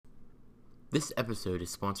This episode is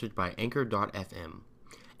sponsored by Anchor.fm.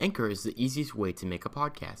 Anchor is the easiest way to make a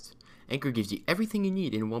podcast. Anchor gives you everything you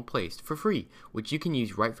need in one place for free, which you can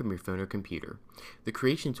use right from your phone or computer. The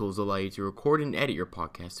creation tools allow you to record and edit your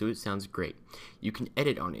podcast so it sounds great. You can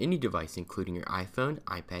edit on any device, including your iPhone,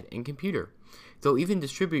 iPad, and computer. They'll even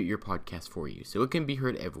distribute your podcast for you so it can be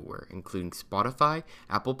heard everywhere, including Spotify,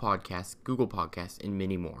 Apple Podcasts, Google Podcasts, and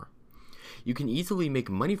many more. You can easily make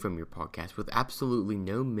money from your podcast with absolutely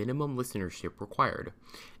no minimum listenership required.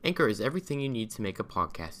 Anchor is everything you need to make a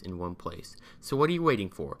podcast in one place. So what are you waiting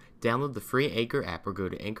for? Download the free Anchor app or go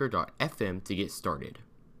to anchor.fm to get started.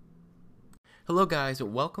 Hello guys,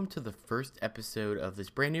 welcome to the first episode of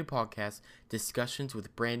this brand new podcast, Discussions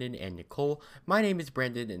with Brandon and Nicole. My name is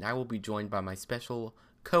Brandon and I will be joined by my special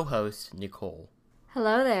co-host, Nicole.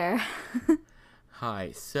 Hello there.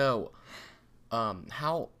 Hi, so,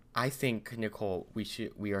 how I think, Nicole,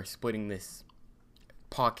 we are splitting this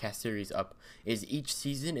podcast series up is each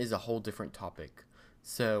season is a whole different topic.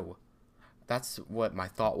 So that's what my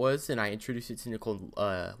thought was, and I introduced it to Nicole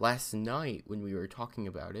last night when we were talking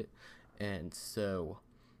about it. And so,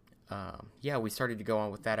 we started to go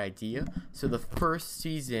on with that idea. So the first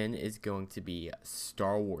season is going to be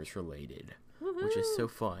Star Wars related, which is so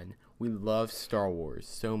fun. We love Star Wars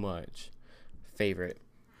so much. Favorite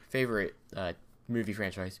movie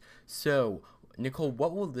franchise. So, Nicole,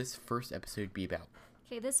 what will this first episode be about?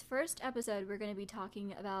 Okay, this first episode we're going to be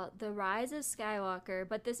talking about the rise of Skywalker,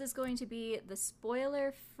 but this is going to be the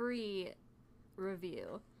spoiler-free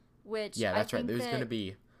review, which that's right. There's going to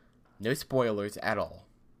be no spoilers at all.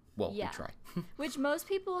 Well, we try. Which most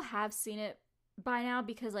people have seen it by now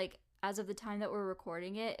because, as of the time that we're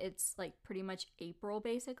recording it, it's, pretty much April,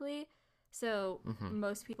 basically. So,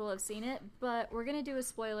 most people have seen it, but we're going to do a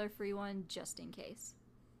spoiler-free one just in case.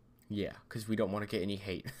 Yeah, because we don't want to get any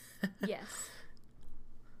hate. Yes.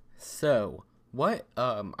 So, what,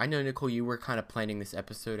 I know, Nicole, you were kind of planning this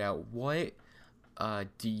episode out. What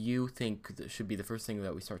do you think should be the first thing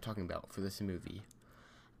that we start talking about for this movie?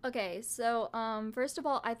 Okay, so, first of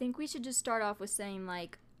all, I think we should just start off with saying,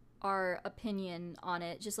 our opinion on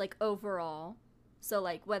it, just, overall. So,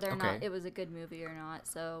 whether or not it was a good movie or not.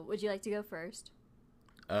 So, would you like to go first?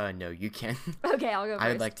 No, you can. Okay, I'll go first. I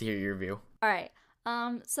would like to hear your view. All right.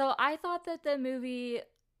 So I thought that the movie,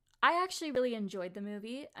 I actually really enjoyed the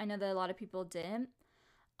movie. I know that a lot of people didn't.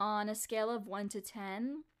 On a scale of 1 to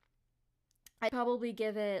 10, I'd probably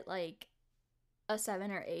give it, a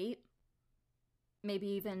 7 or 8. Maybe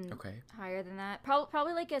even higher than that.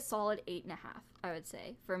 Probably, a solid 8.5, I would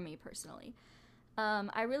say, for me personally.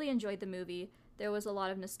 I really enjoyed the movie. There was a lot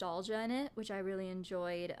of nostalgia in it, which I really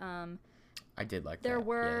enjoyed. I did like there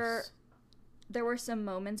were some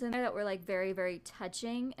moments in there that were very, very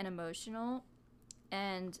touching and emotional,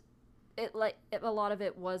 and a lot of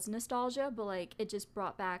it was nostalgia, but it just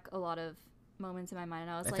brought back a lot of moments in my mind.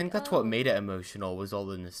 And I think that's what made it emotional was all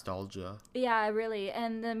the nostalgia. Yeah, really,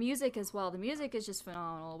 and the music as well. The music is just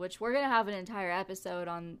phenomenal, which we're gonna have an entire episode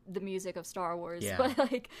on the music of Star Wars. Yeah.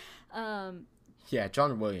 But yeah,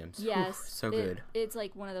 John Williams. Yes. So good. It's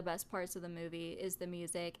one of the best parts of the movie is the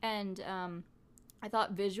music. And I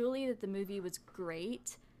thought visually that the movie was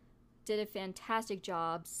great. Did a fantastic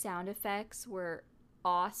job. Sound effects were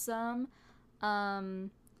awesome. What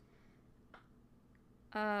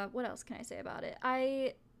else can I say about it?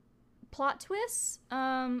 Plot twists.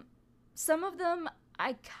 Some of them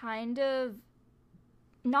I kind of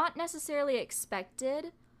not necessarily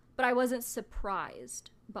expected, but I wasn't surprised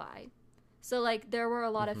by. So, there were a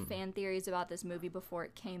lot of fan theories about this movie before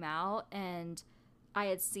it came out, and I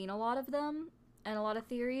had seen a lot of them and a lot of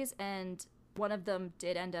theories, and one of them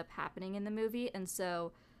did end up happening in the movie, and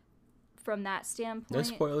so from that standpoint... No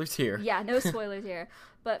spoilers here. Yeah, no spoilers here.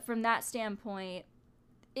 But from that standpoint,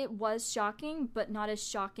 it was shocking, but not as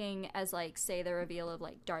shocking as, say, the reveal of,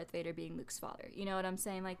 Darth Vader being Luke's father. You know what I'm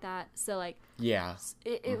saying? That. So, yeah.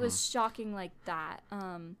 It was shocking like that.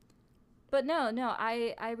 But no,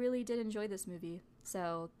 I really did enjoy this movie.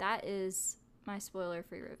 So that is my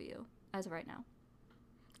spoiler-free review as of right now.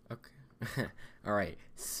 Okay. All right.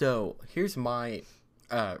 So here's my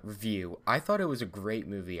review. I thought it was a great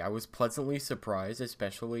movie. I was pleasantly surprised,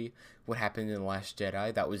 especially what happened in The Last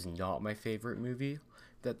Jedi. That was not my favorite movie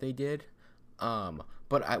that they did.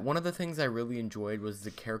 But one of the things I really enjoyed was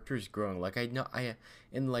the characters growing.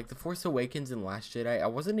 In The Force Awakens and Last Jedi, I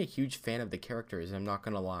wasn't a huge fan of the characters. I'm not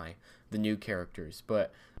gonna lie, the new characters.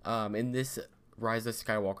 But in this Rise of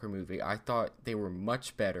Skywalker movie, I thought they were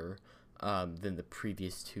much better than the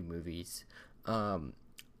previous two movies.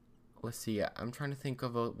 Let's see. I'm trying to think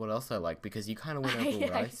of what else I like because you kind of went over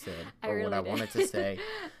what I said or what I wanted to say.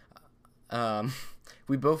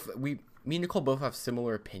 me and Nicole both have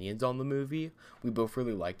similar opinions on the movie. We both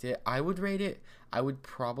really liked it. I would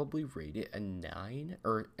probably rate it a 9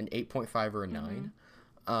 or an 8.5 or a 9.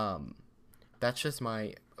 That's just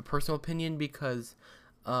my personal opinion because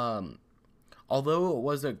although it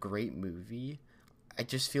was a great movie, I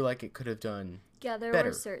just feel like it could have done there better.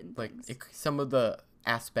 were certain things. Some of the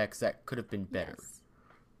aspects that could have been better. Yes.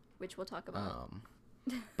 Which we'll talk about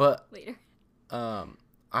but later. One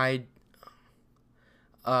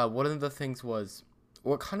of the things was,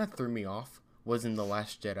 what kind of threw me off was in The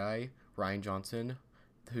Last Jedi, Rian Johnson,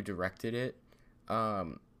 who directed it,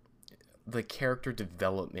 the character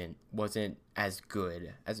development wasn't as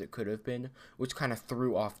good as it could have been, which kind of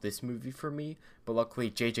threw off this movie for me, but luckily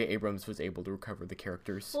J.J. Abrams was able to recover the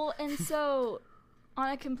characters. Well, and so,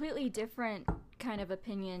 on a completely different kind of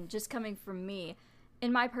opinion, just coming from me,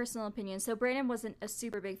 in my personal opinion, so Brandon wasn't a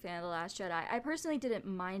super big fan of The Last Jedi. I personally didn't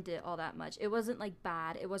mind it all that much. It wasn't, like,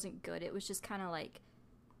 bad. It wasn't good. It was just kind of, like,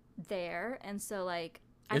 there. And so, like,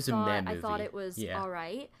 I thought it was all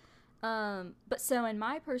right. But so in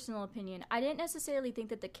my personal opinion, I didn't necessarily think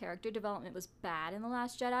that the character development was bad in The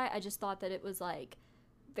Last Jedi. I just thought that it was, like,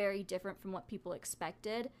 very different from what people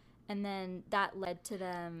expected. And then that led to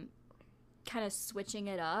them kind of switching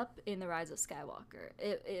it up in The Rise of Skywalker.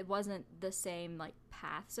 It wasn't the same, like,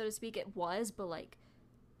 path, so to speak. It was, but, like,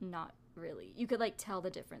 not really. You could, like, tell the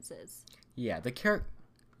differences. Yeah,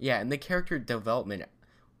 and the character development,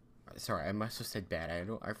 sorry, I must have said bad.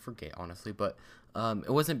 I forget, honestly, but it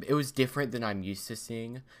was different than I'm used to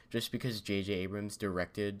seeing, just because J.J. Abrams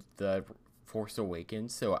directed The Force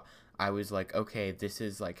Awakens, so I was like, okay, this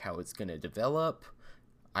is, like, how it's gonna develop.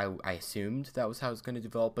 I assumed that was how it was going to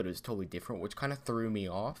develop, but it was totally different, which kind of threw me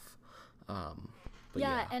off.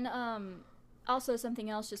 And also something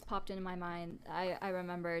else just popped into my mind. I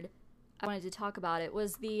remembered I wanted to talk about it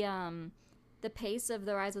was the pace of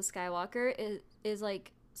The Rise of Skywalker is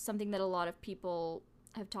like something that a lot of people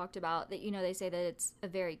have talked about. That, you know, they say that it's a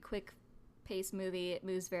very quick pace movie. It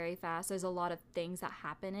moves very fast. There's a lot of things that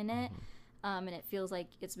happen in it. And it feels like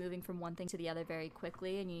it's moving from one thing to the other very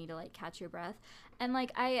quickly, and you need to, like, catch your breath. And,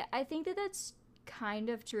 like, I think that that's kind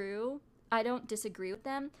of true. I don't disagree with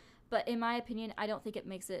them, but in my opinion, I don't think it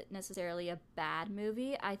makes it necessarily a bad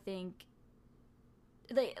movie. I think,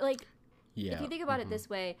 if you think about it this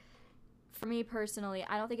way, for me personally,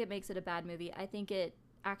 I don't think it makes it a bad movie. I think it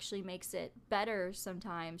actually makes it better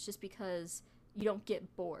sometimes, just because you don't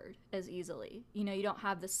get bored as easily. You know, you don't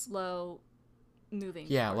have the slow moving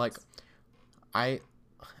parts. Like, I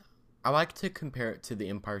like to compare it to The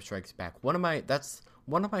Empire Strikes Back. That's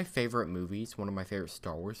one of my favorite movies, one of my favorite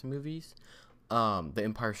Star Wars movies, The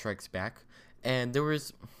Empire Strikes Back. And it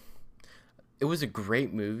was a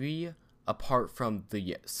great movie apart from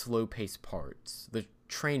the slow-paced parts. The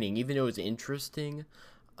training, even though it was interesting,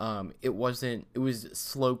 it was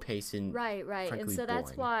slow-paced and right. frankly And so boring.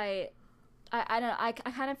 that's why I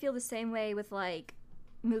kind of feel the same way with, like,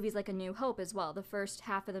 movies like A New Hope as well. The first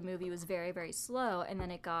half of the movie was very, very slow, and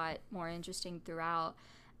then it got more interesting throughout.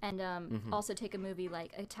 And also take a movie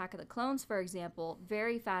like Attack of the Clones, for example.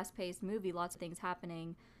 Very fast-paced movie, lots of things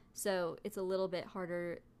happening. So it's a little bit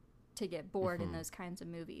harder to get bored in those kinds of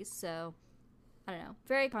movies. So, I don't know.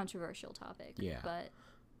 Very controversial topic. Yeah. But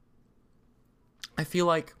I feel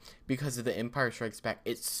like because of The Empire Strikes Back,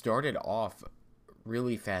 it started off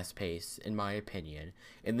really fast pace, in my opinion,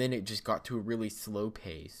 and then it just got to a really slow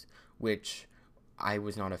pace, which I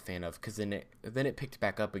was not a fan of, because then it picked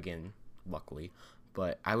back up again, luckily,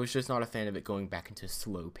 but I was just not a fan of it going back into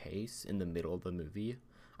slow pace in the middle of the movie.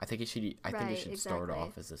 I think it should start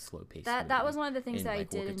off as a slow pace. That was one of the things that I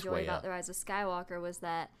did enjoy about The Rise of Skywalker, was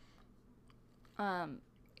that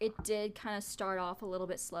it did kind of start off a little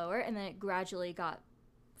bit slower, and then it gradually got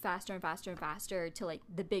faster and faster and faster to, like,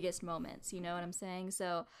 the biggest moments, you know what I'm saying?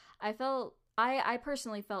 So I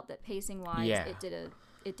personally felt that pacing wise, it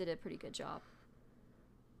did a pretty good job.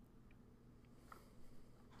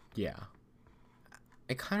 Yeah,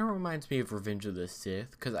 it kind of reminds me of Revenge of the Sith,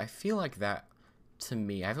 because I feel like that, to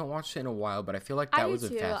me, I haven't watched it in a while, but I feel like that was a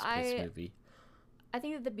fast-paced movie. I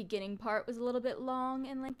think that the beginning part was a little bit long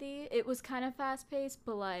and lengthy. It was kind of fast-paced,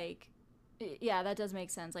 but, like, yeah, that does make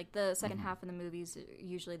sense. Like, the second half of the movie is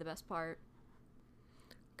usually the best part.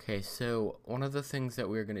 Okay, so one of the things that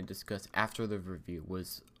we were going to discuss after the review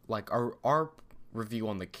was, like, our review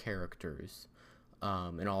on the characters,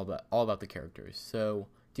 and all about the characters. So,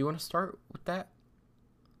 do you want to start with that?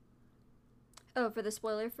 Oh, for the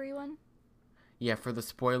spoiler-free one? Yeah, for the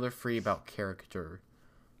spoiler-free about characters.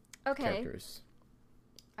 All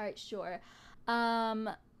right, sure.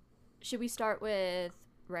 Should we start with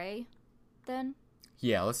Rey, then?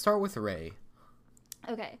 Yeah, let's start with Rey.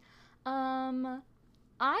 Okay. Um,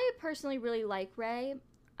 I personally really like Rey.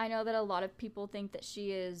 I know that a lot of people think that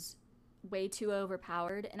she is way too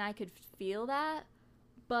overpowered, and I could feel that.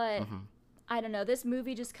 But Mm-hmm. I don't know. This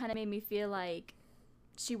movie just kind of made me feel like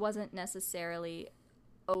she wasn't necessarily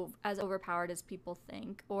as overpowered as people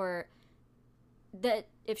think, or that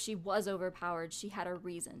if she was overpowered, she had a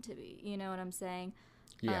reason to be. You know what I'm saying?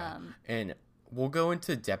 Yeah, and we'll go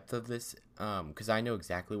into depth of this because I know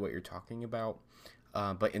exactly what you're talking about,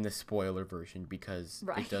 but in the spoiler version because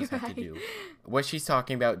Right, it does have to right. do what she's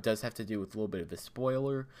talking about does have to do with a little bit of a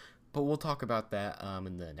spoiler, but we'll talk about that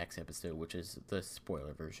in the next episode, which is the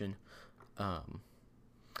spoiler version. Um,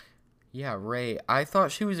 yeah, Ray, I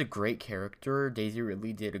thought she was a great character. Daisy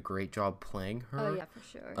Ridley did a great job playing Oh her. yeah, for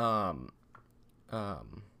sure. Um,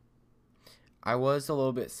 I was a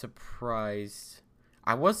little bit surprised.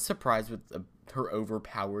 I was surprised with her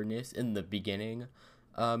overpoweredness in the beginning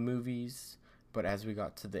movies, but as we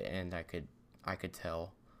got to the end, I could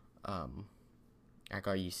tell. Um, I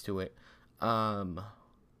got used to it.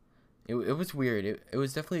 It was weird. It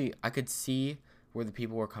was definitely I could see where the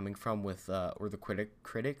people were coming from with or the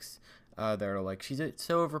critics that are like she's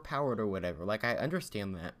so overpowered or whatever. Like I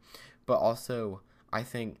understand that, but also I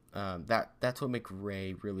think that's what makes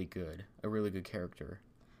Rey really good, a really good character.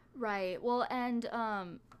 Right. Well, and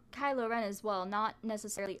Kylo Ren as well, not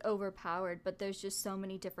necessarily overpowered, but there's just so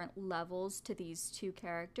many different levels to these two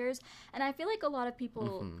characters. And I feel like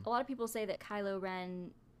Mm-hmm. a lot of people say that Kylo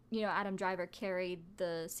Ren, you know, Adam Driver carried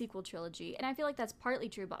the sequel trilogy, and I feel like that's partly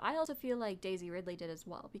true, but I also feel like Daisy Ridley did as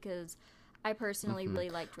well because I personally Mm-hmm. really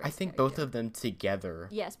liked I Rey's think character. both of them together.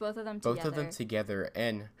 Yes, both of them Both of them together. together.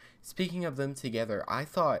 And speaking of them together, I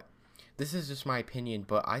thought this is just my opinion,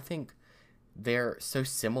 but I think they're so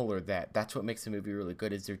similar that that's what makes the movie really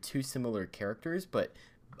good is they're two similar characters but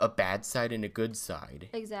a bad side and a good side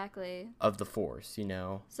Exactly. of the force, you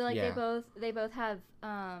know. So like Yeah, they both have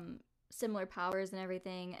similar powers and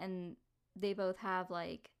everything, and they both have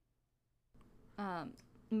like um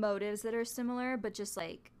motives that are similar, but just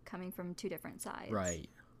like coming from two different sides. right.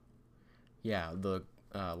 Yeah, the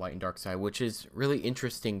light and dark side, which is really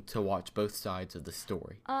interesting to watch both sides of the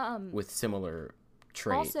story with similar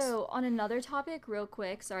traits. Also, on another topic, real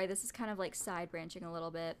quick, sorry, this is kind of like side branching a little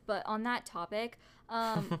bit, but on that topic,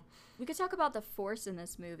 we could talk about the Force in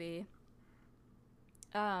this movie.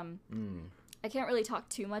 I can't really talk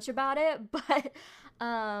too much about it, but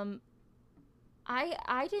I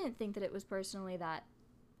didn't think that it was personally that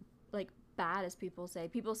like bad as people say.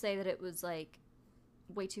 People say that it was like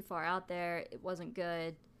way too far out there. It wasn't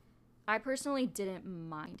good. I personally didn't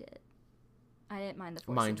mind it. I didn't mind the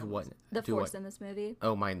Force. Mind what? The Do Force what? in this movie.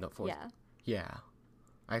 Oh, mind the force. Yeah. Yeah.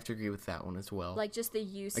 I have to agree with that one as well. Like just the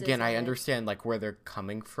uses Again, of I it. understand like where they're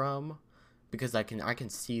coming from because I can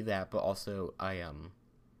see that, but also I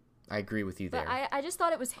agree with you But there. I just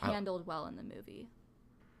thought it was handled well in the movie.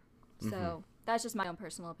 So Mm-hmm. that's just my own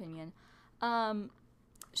personal opinion.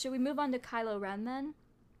 Should we move on to Kylo Ren then?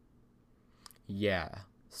 Yeah.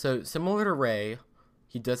 So similar to Rey,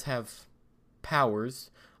 he does have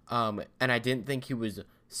powers, and I didn't think he was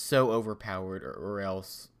so overpowered, or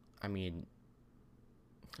else, I mean,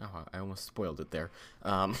 oh, I almost spoiled it there.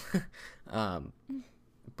 Um,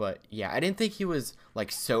 but yeah, I didn't think he was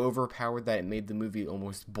like so overpowered that it made the movie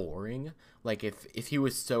almost boring. Like if he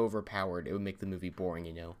was so overpowered, it would make the movie boring,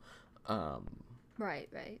 you know. Right,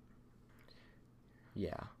 right.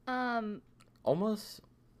 Yeah. Um. Almost.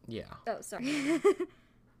 Yeah. Oh, sorry.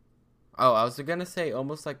 Oh, I was gonna say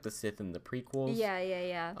almost like the Sith in the prequels. yeah, yeah,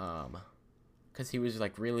 yeah. Because he was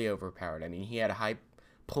like really overpowered. I mean, he had a high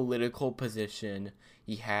political position.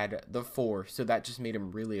 He had the Force, so that just made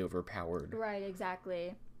him really overpowered. Right,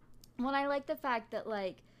 exactly. Well, I like the fact that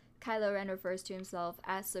like Kylo Ren refers to himself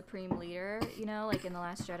as Supreme Leader, you know, like in the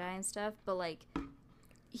Last Jedi and stuff. But like,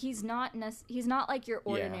 he's not like your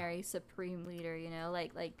ordinary Supreme Leader, you know,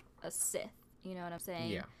 like a Sith. You know what I'm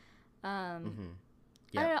saying? Yeah. Um.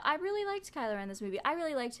 Yeah. I don't know. I really liked Kylo Ren in this movie. I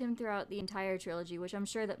really liked him throughout the entire trilogy, which I'm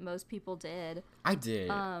sure that most people did. I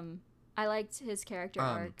did. I liked his character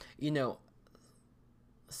arc. You know,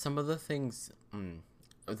 some of the things,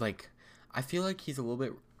 like, I feel like he's a little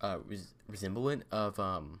bit resemblant of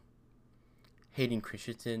Hayden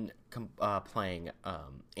Christensen playing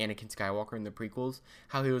Anakin Skywalker in the prequels.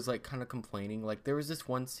 How he was like kind of complaining. Like there was this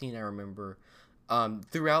one scene I remember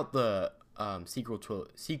throughout the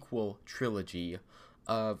sequel trilogy.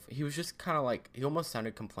 He was just kind of like he almost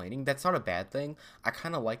sounded complaining. That's not a bad thing. I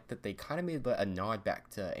kind of like that they kind of made a nod back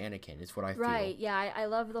to Anakin. Is what I feel. Right? Yeah, I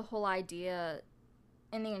love the whole idea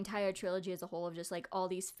in the entire trilogy as a whole of just like all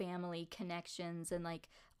these family connections and like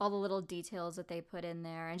all the little details that they put in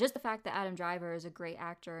there, and just the fact that Adam Driver is a great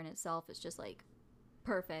actor in itself is just like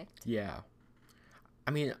perfect. Yeah.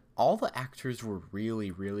 I mean, all the actors were really,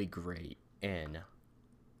 really great in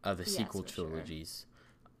the sequel trilogies.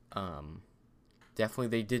 Sure. Definitely,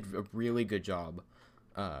 they did a really good job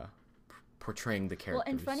portraying the characters.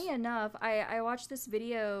 Well, and funny enough, I watched this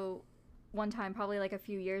video one time, probably like a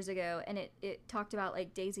few years ago, and it talked about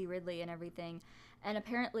like Daisy Ridley and everything. And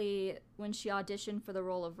apparently, when she auditioned for the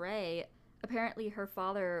role of Rey, apparently her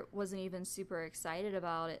father wasn't even super excited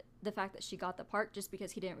about it, the fact that she got the part, just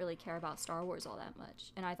because he didn't really care about Star Wars all that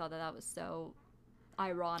much. And I thought that was so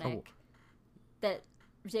ironic that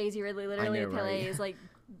Daisy Ridley literally plays like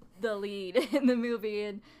the lead in the movie.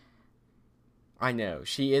 And I know,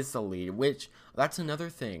 she is the lead, which that's another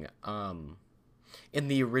thing. In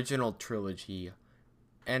the original trilogy,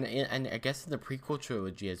 and I guess in the prequel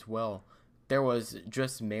trilogy as well, there was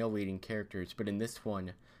just male leading characters, but in this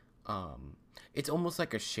one, it's almost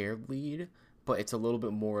like a shared lead, but it's a little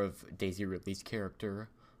bit more of Daisy Ridley's character.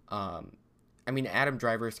 I mean, Adam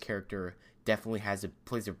Driver's character definitely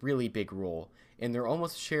plays a really big role, and they're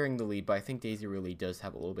almost sharing the lead, but I think Daisy Ridley does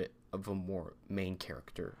have a little bit of a more main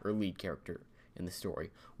character, or lead character in the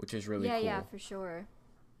story, which is really cool. Yeah, for sure.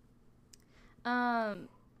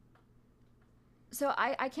 So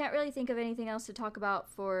I can't really think of anything else to talk about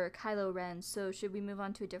for Kylo Ren, so should we move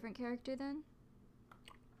on to a different character then?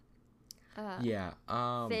 Yeah.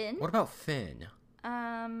 Finn? What about Finn?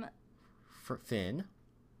 For Finn?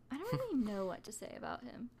 I don't really know what to say about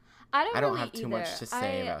him. I don't really have too much to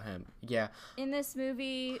say about him. Yeah. In this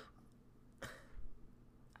movie,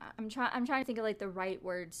 I'm trying to think of like the right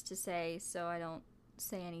words to say so I don't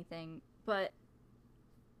say anything. But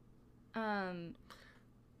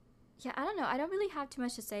yeah, I don't know. I don't really have too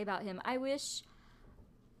much to say about him. I wish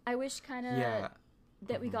kind of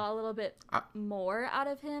that we got a little bit more out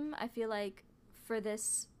of him. I feel like for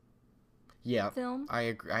this film. I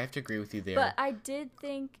agree. I have to agree with you there. But I did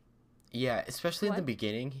think, yeah, especially in the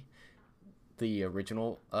beginning, the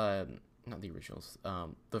original, not the originals,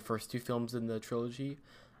 the first two films in the trilogy,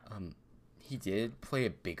 he did play a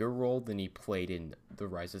bigger role than he played in The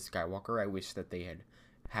Rise of Skywalker. I wish that they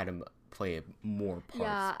had him play a more parts.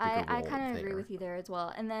 Yeah, I kind of agree with you there as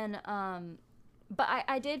well. And then, but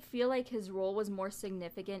I did feel like his role was more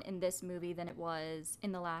significant in this movie than it was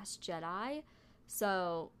in The Last Jedi.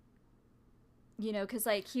 So, you know, because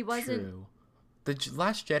like he wasn't. True. The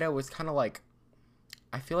Last Jedi was kind of like,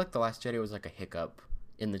 I feel like The Last Jedi was like a hiccup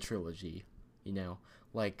in the trilogy. You know,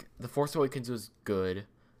 like The Force Awakens was good.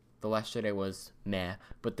 The Last Jedi was meh,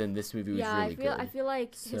 but then this movie was really good. I feel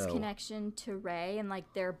like his connection to Rey and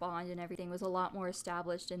like their bond and everything was a lot more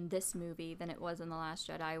established in this movie than it was in The Last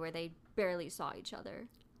Jedi, where they barely saw each other.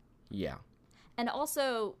 Yeah. And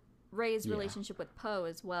also, Rey's relationship with Poe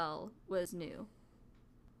as well was new.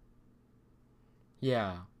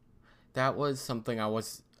 Yeah. That was something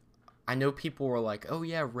I know people were like, oh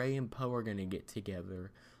yeah, Rey and Poe are going to get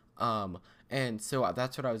together. And so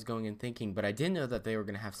that's what I was going and thinking, but I didn't know that they were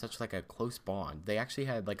going to have such like a close bond. They actually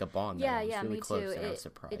had like a bond that was really close, and I was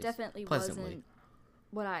surprised. It definitely wasn't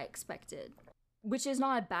what I expected, which is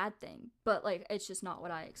not a bad thing, but like it's just not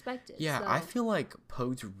what I expected. Yeah, so. I feel like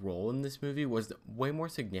Poe's role in this movie was way more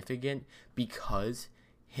significant because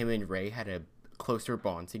him and Rey had a closer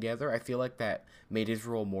bond together. I feel like that made his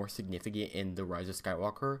role more significant in The Rise of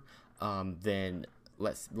Skywalker than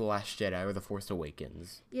The Last Jedi or The Force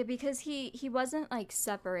Awakens. Yeah, because he wasn't like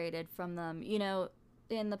separated from them. You know,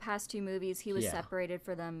 in the past two movies, he was separated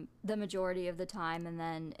from them the majority of the time, and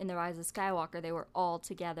then in The Rise of Skywalker, they were all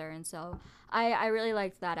together, and so I really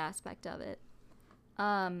liked that aspect of it.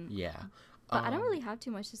 Yeah. But I don't really have too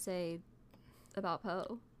much to say about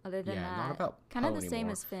Poe, other than that. Not about kind of Poe the same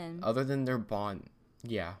anymore. as Finn. Other than their bond.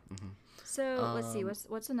 Yeah. Mm-hmm. So, let's see,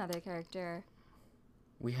 what's another character?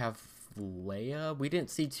 We have Leia. We didn't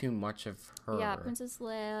see too much of her. Yeah, Princess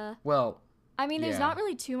Leia. Well, I mean, there's not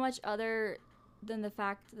really too much other than the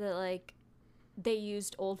fact that, like, they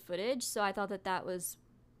used old footage, so I thought that was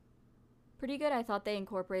pretty good. I thought they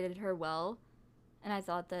incorporated her well, and I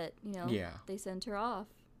thought that, you know, they sent her off.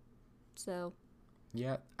 So...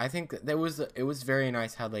 yeah, I think it was very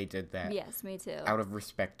nice how they did that. Yes, me too. Out of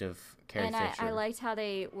respect of Carrie Fisher. And I liked how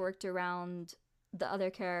they worked around the other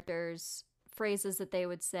characters' phrases that they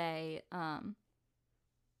would say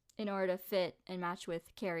in order to fit and match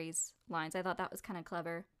with Carrie's lines. I thought that was kind of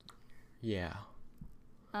clever. Yeah.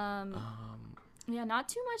 Yeah, not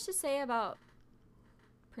too much to say about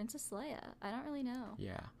Princess Leia. I don't really know.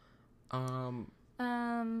 Yeah.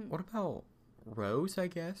 What about Rose, I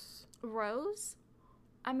guess? Rose?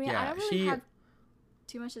 I mean, I Yeah, don't really have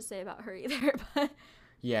too much to say about her either, but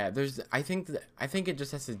yeah, I think it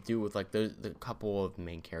just has to do with like the couple of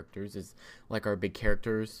main characters is like our big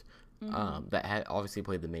characters that had obviously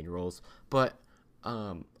played the main roles, but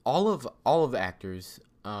all of the actors,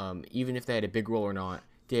 even if they had a big role or not,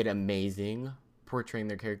 did amazing portraying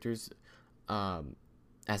their characters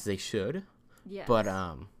as they should. yes. But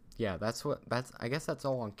yeah, I guess that's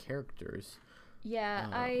all on characters. Yeah,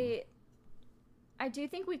 I do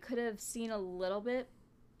think we could have seen a little bit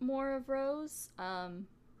more of Rose.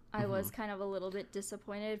 I was kind of a little bit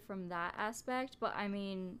disappointed from that aspect, but I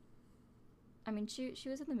mean she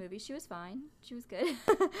was in the movie. She was fine. She was good.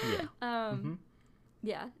 Yeah.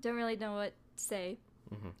 Yeah, don't really know what to say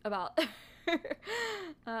about her.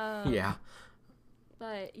 Yeah.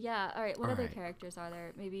 But yeah, all right, what other characters are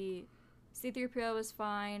there? Maybe C-3PO was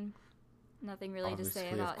fine. Nothing really Obviously, to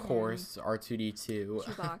say about of course, him. R2D2.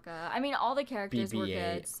 Chewbacca. I mean, all the characters were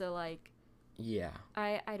BB-8. good, so like Yeah.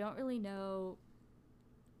 I don't really know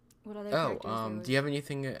what other characters there was. Do you have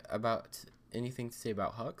anything to say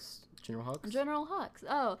about Hux? General Hux? General Hux.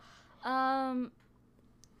 Oh.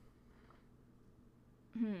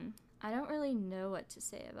 I don't really know what to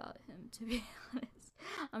say about him, to be honest.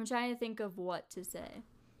 I'm trying to think of what to say.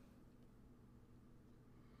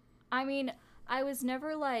 I mean, I was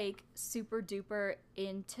never like super duper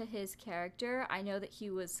into his character. I know that he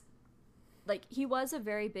was a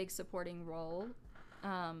very big supporting role.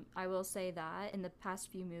 I will say that in the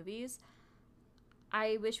past few movies.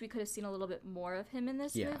 I wish we could have seen a little bit more of him in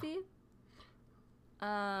this movie.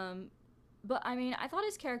 But I mean, I thought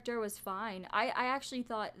his character was fine. I actually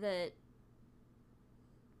thought that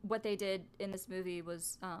what they did in this movie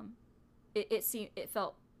was it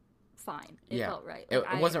felt fine. It felt right. Like,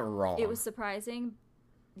 it wasn't wrong. It was surprising.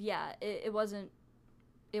 Yeah, it wasn't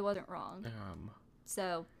wrong.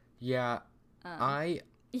 So yeah, it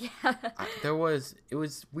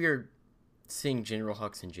was weird seeing General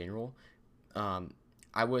Hux in general.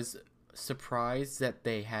 I was surprised that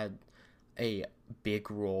they had a big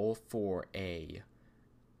role for a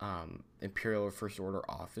Imperial or First Order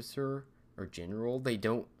officer or general. They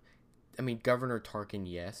don't. I mean, Governor Tarkin,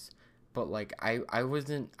 yes, but like I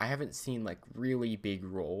haven't seen like really big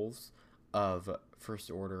roles of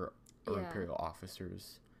First Order or Imperial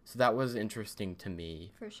officers. So that was interesting to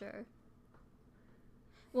me. For sure.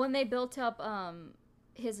 When they built up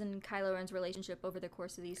his and Kylo Ren's relationship over the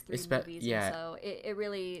course of these three movies, and so it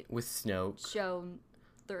really with Snoke shown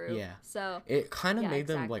through. Yeah. So it kind of made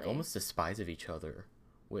them like almost despise of each other,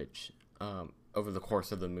 which over the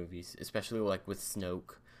course of the movies, especially like with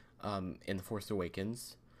Snoke in The Force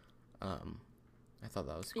Awakens, I thought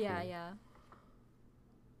that was cool.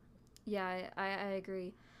 Yeah, I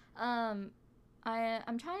agree. I'm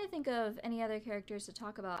trying to think of any other characters to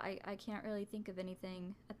talk about. I can't really think of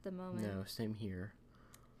anything at the moment. No, same here.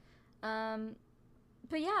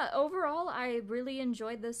 But yeah, overall, I really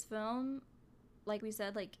enjoyed this film. Like we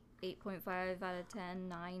said, like 8.5 out of 10,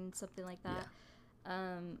 9, something like that.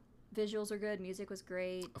 Yeah. Visuals are good. Music was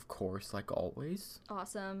great. Of course, like always.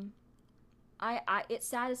 Awesome. It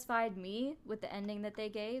satisfied me with the ending that they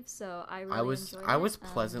gave, so I really enjoyed it. I was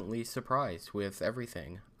pleasantly surprised with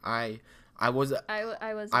everything. I was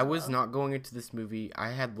not going into this movie. I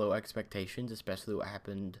had low expectations, especially what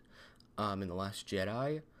happened in The Last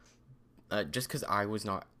Jedi. Just because I was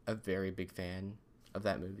not a very big fan of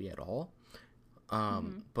that movie at all.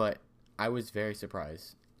 But I was very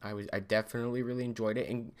surprised. I definitely really enjoyed it,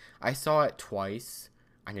 and I saw it twice.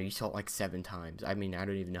 I know you saw it like 7 times. I mean, I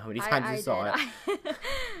don't even know how many times you saw it.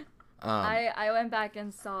 I went back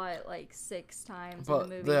and saw it like 6 times in the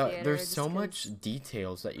movie theater. There's so much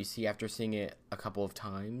details that you see after seeing it a couple of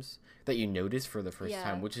times that you notice for the first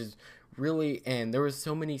time, which is really, and there was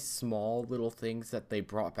so many small little things that they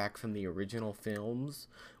brought back from the original films,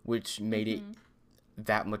 which made it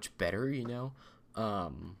that much better, you know?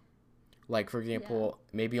 Like, for example,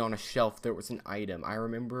 maybe on a shelf there was an item. I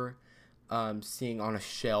remember seeing on a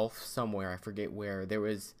shelf somewhere, I forget where, there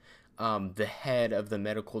was the head of the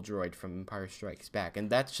medical droid from Empire Strikes Back. And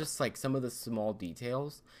that's just like some of the small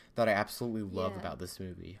details that I absolutely love about this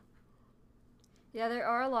movie. Yeah, there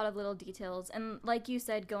are a lot of little details. And like you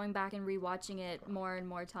said, going back and rewatching it more and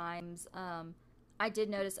more times, I did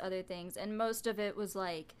notice other things. And most of it was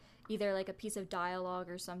like either like a piece of dialogue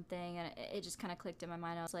or something. And it just kind of clicked in my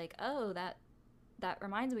mind. I was like, oh, that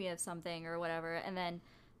reminds me of something or whatever. And then,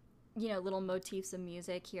 you know, little motifs of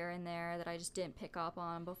music here and there that I just didn't pick up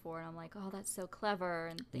on before, and I'm like, oh, that's so clever,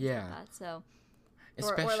 and things like that. So,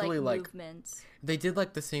 especially or like movements. Movements. They did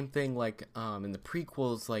like the same thing, like in the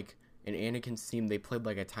prequels, like and Anakin's theme, they played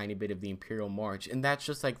like a tiny bit of the Imperial March, and that's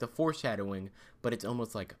just like the foreshadowing, but it's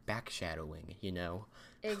almost like backshadowing, you know?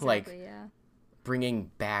 Exactly, like yeah.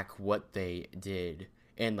 bringing back what they did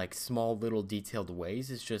in like small little detailed ways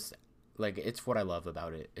is just like, it's what I love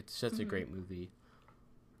about it. It's just a great movie.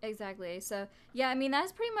 Exactly. So, yeah, I mean,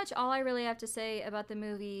 that's pretty much all I really have to say about the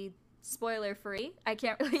movie, spoiler free. I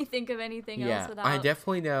can't really think of anything else without I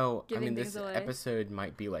definitely know. I mean, giving this things away. episode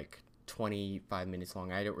might be like 25 minutes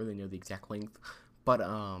long. I don't really know the exact length, but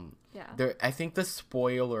Yeah. I think the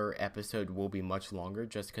spoiler episode will be much longer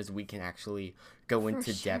just because we can actually go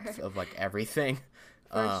into depth of like everything.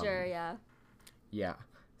 For sure, yeah. Yeah.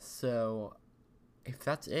 So if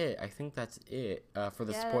that's it, I think that's it for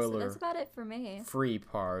the spoiler that's about it for me. free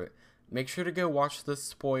part. Make sure to go watch the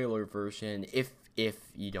spoiler version if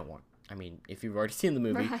you don't want. I mean, if you've already seen the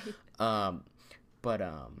movie. Right.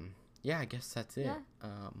 Yeah, I guess that's it.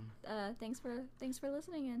 Yeah. Thanks for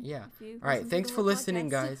listening in. Yeah. All right. Thanks for listening,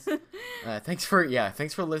 guys. Thanks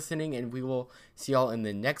for listening, and we will see y'all in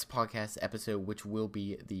the next podcast episode, which will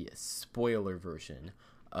be the spoiler version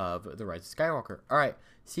of The Rise of Skywalker. All right.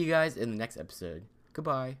 See you guys in the next episode.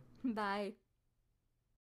 Goodbye. Bye.